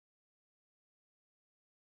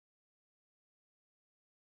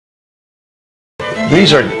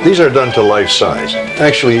These are done to life size.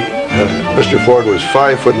 Actually, Mr. Ford was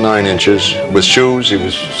 5'9" with shoes. He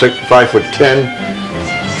was 5'10",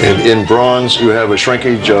 and in bronze you have a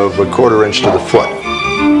shrinkage of 1/4 inch to the foot.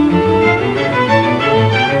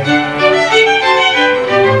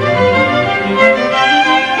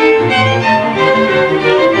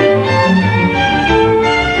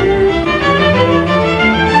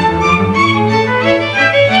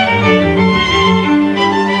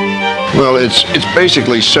 Well, it's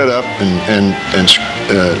basically set up and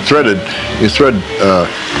threaded. You thread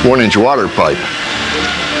 1-inch water pipe,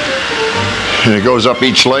 and it goes up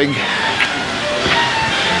each leg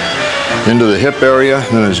into the hip area.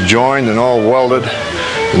 Then it's joined and all welded,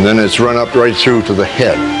 and then it's run up right through to the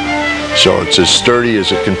head. So it's as sturdy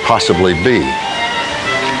as it can possibly be.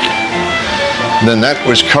 Then that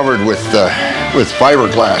was covered with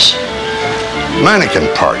fiberglass mannequin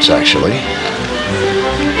parts, actually.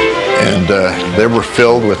 And they were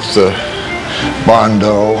filled with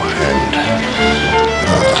Bondo and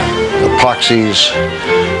epoxies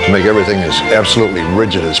to make everything as absolutely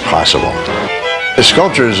rigid as possible. The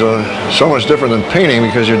sculpture is so much different than painting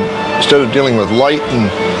because instead of dealing with light and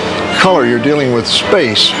color, you're dealing with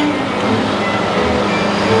space.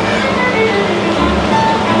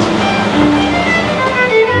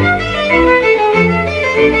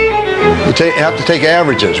 You have to take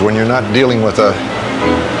averages when you're not dealing with a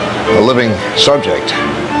living subject.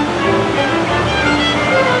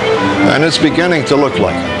 And it's beginning to look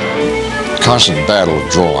like it. Constant battle of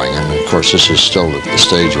drawing, and of course this is still the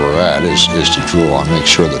stage we're at, is to draw and make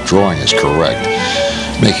sure the drawing is correct,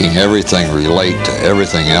 making everything relate to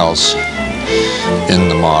everything else in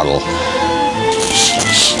the model.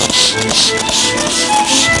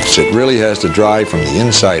 So it really has to dry from the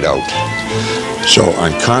inside out. So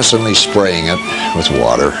I'm constantly spraying it with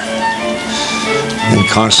water and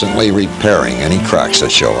constantly repairing any cracks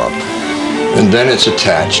that show up. And then it's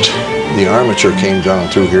attached. The armature came down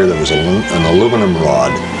through here. There was an aluminum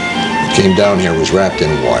rod. It came down here, was wrapped in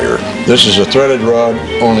wire. This is a threaded rod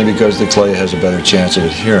only because the clay has a better chance of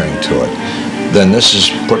adhering to it. Then this is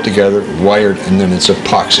put together, wired, and then it's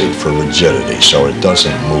epoxied for rigidity so it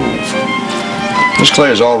doesn't move. This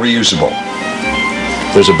clay is all reusable.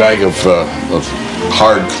 There's a bag of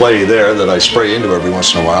hard clay there that I spray into every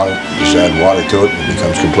once in a while. Just add water to it and it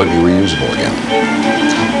becomes completely reusable again.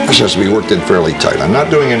 This has to be worked in fairly tight. I'm not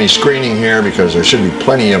doing any screening here because there should be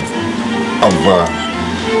plenty of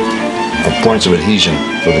points of adhesion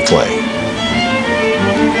for the clay.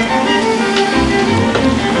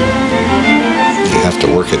 You have to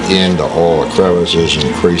work it into all the crevices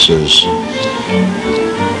and creases.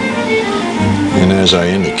 And as I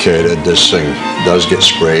indicated, this thing does get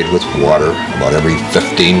sprayed with water about every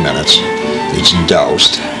 15 minutes. It's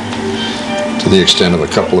doused to the extent of a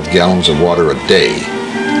couple of gallons of water a day.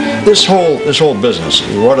 This whole business,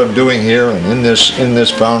 what I'm doing here and in this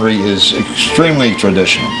foundry is extremely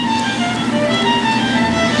traditional.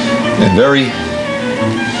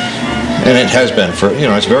 And it has been for,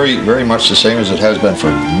 it's very much the same as it has been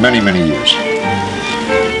for many, many years.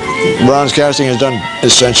 Bronze casting is done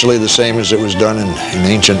essentially the same as it was done in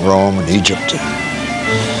ancient Rome and Egypt.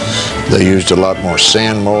 They used a lot more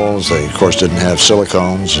sand molds. They, of course, didn't have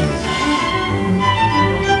silicones.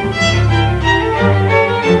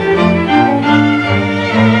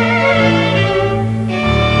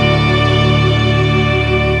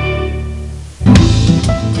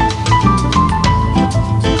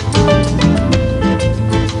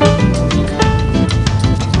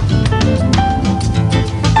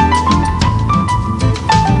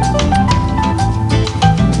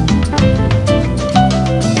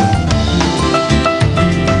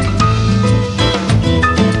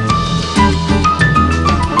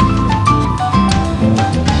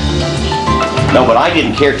 No, but I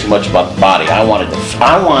didn't care too much about the body. I wanted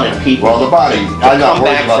people Well, the body, to come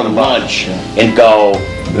back from lunch and go,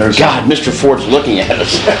 God, Mr. Ford's looking at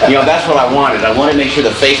us. That's what I wanted. I wanted to make sure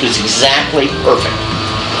the face was exactly perfect.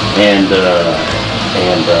 And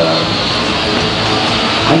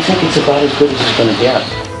I think it's about as good as it's going to get.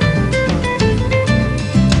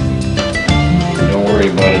 Don't worry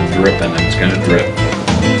about it dripping. It's going to drip.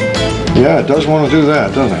 Yeah, it does want to do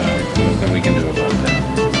that, doesn't it? Nothing we can do about that.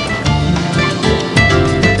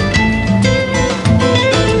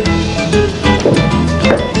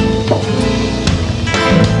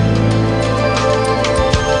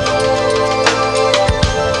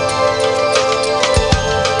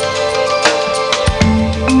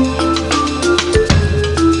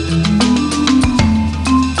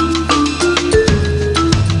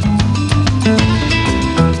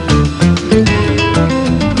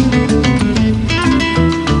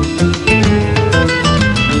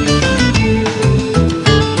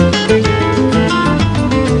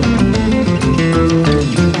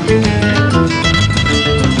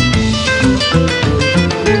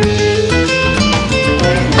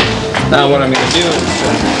 Now what I'm going to do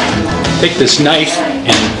is take this knife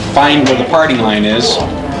and find where the parting line is,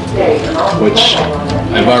 which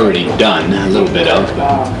I've already done a little bit of,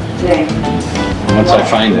 but once I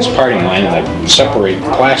find this parting line and I separate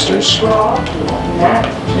the plasters,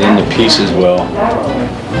 then the pieces will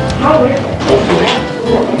hopefully,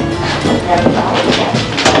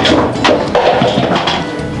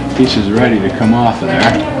 pieces are ready to come off of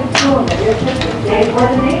there.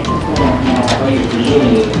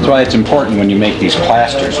 That's why it's important when you make these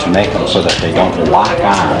plasters to make them so that they don't lock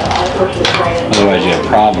on. Otherwise you have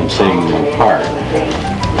problems taking them apart.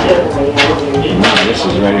 Now this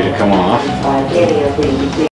is ready to come off.